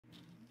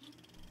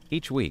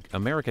Each week,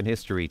 American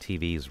History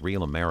TV's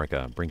Real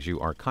America brings you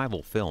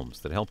archival films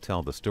that help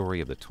tell the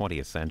story of the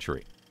 20th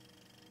century.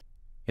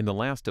 In the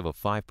last of a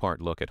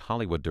 5-part look at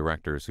Hollywood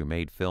directors who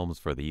made films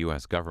for the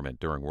U.S. government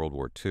during World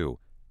War II,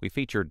 we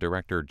featured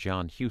director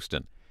John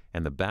Huston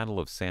and the Battle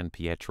of San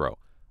Pietro,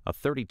 a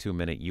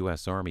 32-minute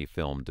U.S. Army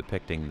film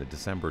depicting the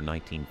December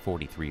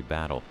 1943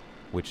 battle,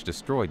 which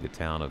destroyed the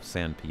town of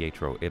San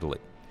Pietro, Italy.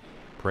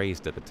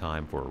 Praised at the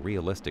time for a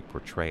realistic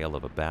portrayal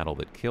of a battle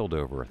that killed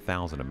over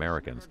 1,000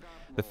 Americans,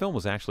 the film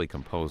was actually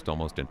composed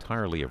almost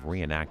entirely of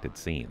reenacted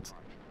scenes.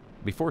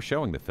 Before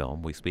showing the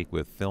film, we speak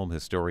with film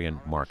historian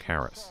Mark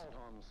Harris.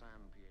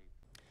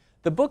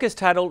 The book is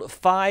titled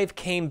Five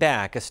Came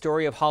Back, a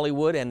story of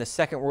Hollywood and the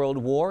Second World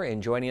War,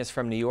 and joining us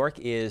from New York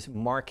is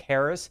Mark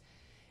Harris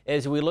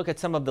as we look at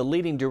some of the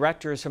leading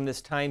directors from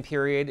this time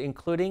period,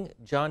 including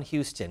John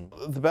Huston.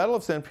 The Battle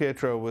of San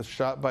Pietro was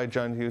shot by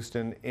John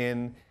Huston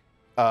in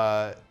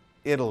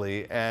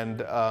Italy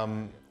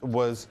and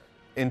was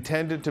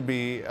intended to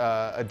be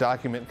a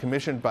document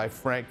commissioned by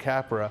Frank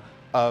Capra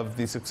of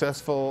the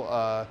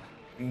successful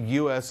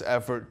U.S.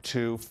 effort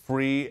to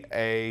free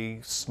a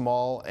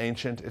small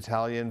ancient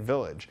Italian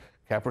village.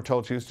 Capra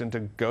told Huston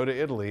to go to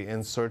Italy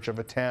in search of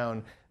a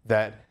town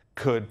that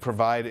could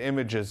provide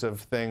images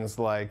of things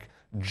like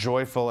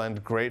joyful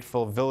and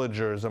grateful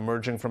villagers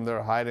emerging from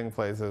their hiding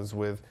places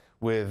with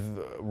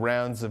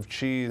rounds of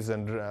cheese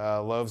and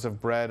loaves of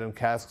bread and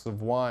casks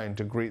of wine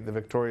to greet the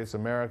victorious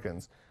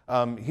Americans.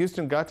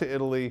 Huston got to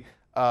Italy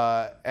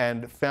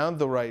and found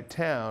the right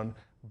town,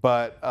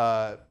 but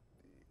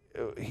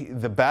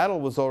the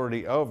battle was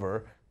already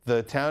over.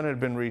 The town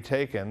had been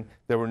retaken.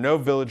 There were no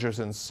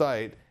villagers in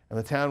sight, and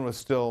the town was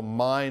still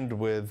mined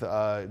with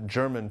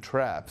German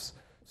traps.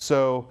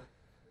 So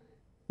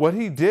what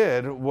he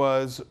did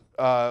was,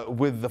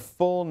 with the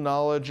full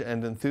knowledge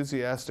and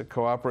enthusiastic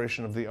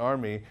cooperation of the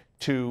Army,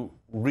 to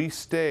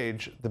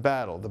restage the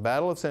battle. The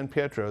Battle of San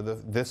Pietro,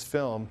 this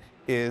film,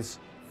 is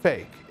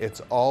fake.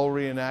 It's all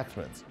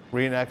reenactments.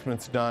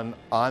 Reenactments done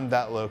on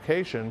that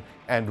location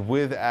and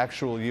with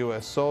actual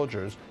U.S.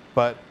 soldiers,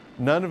 but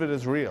none of it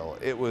is real.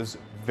 It was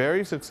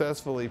very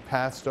successfully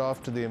passed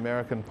off to the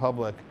American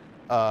public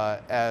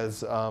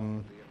as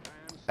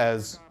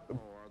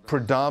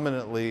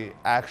predominantly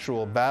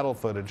actual battle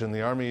footage, and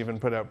the Army even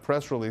put out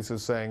press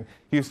releases saying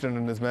Huston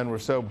and his men were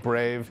so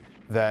brave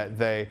that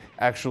they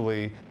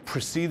actually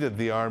preceded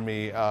the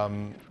Army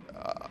on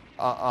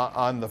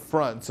the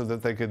front so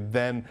that they could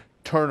then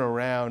turn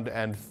around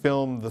and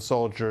film the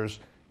soldiers,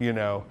 you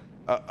know,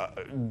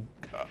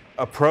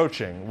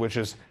 approaching, which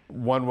is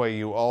one way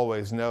you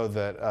always know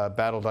that a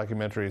battle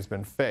documentary has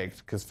been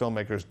faked, because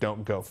filmmakers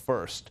don't go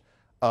first.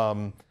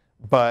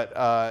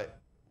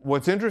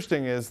 What's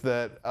interesting is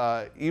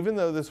that even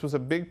though this was a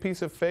big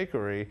piece of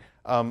fakery,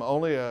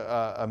 only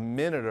a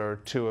minute or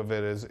two of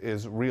it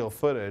is real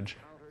footage.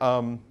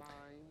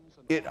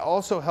 It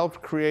also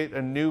helped create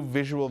a new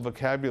visual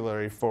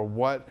vocabulary for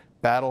what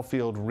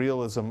battlefield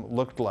realism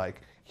looked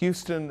like.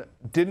 Huston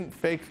didn't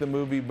fake the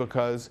movie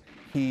because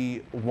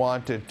he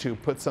wanted to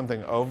put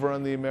something over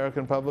on the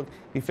American public.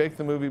 He faked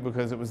the movie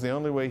because it was the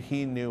only way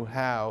he knew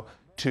how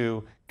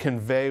to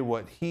convey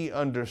what he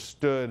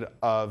understood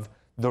of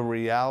the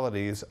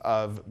realities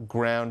of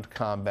ground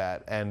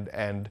combat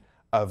and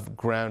of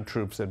ground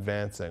troops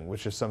advancing,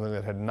 which is something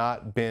that had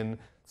not been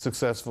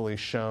successfully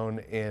shown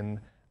in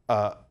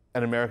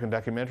an American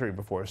documentary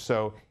before.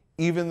 So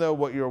even though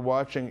what you're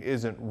watching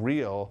isn't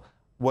real,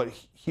 what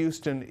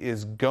Huston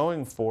is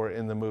going for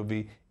in the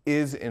movie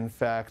is in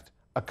fact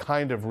a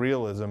kind of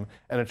realism,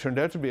 and it turned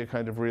out to be a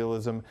kind of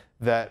realism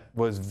that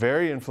was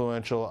very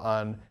influential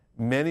on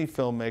many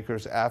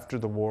filmmakers after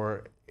the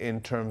war in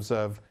terms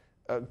of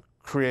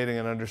creating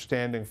an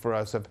understanding for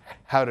us of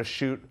how to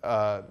shoot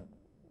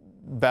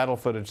battle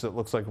footage that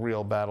looks like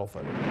real battle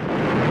footage.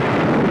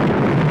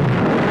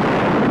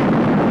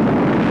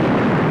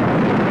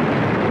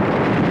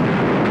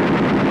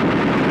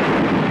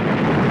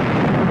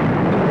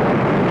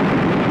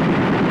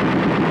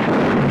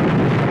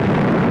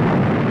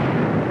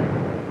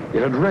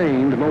 It had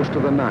rained most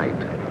of the night,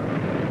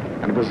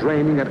 and it was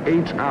raining at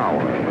each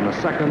hour when the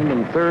 2nd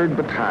and 3rd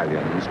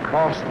battalions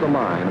crossed the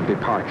line of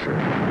departure.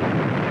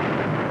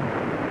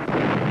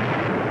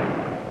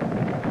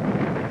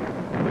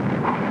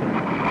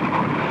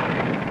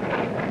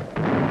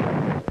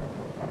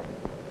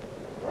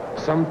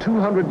 Some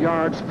 200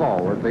 yards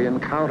forward, they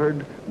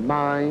encountered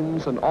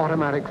mines and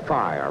automatic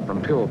fire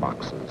from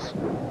pillboxes.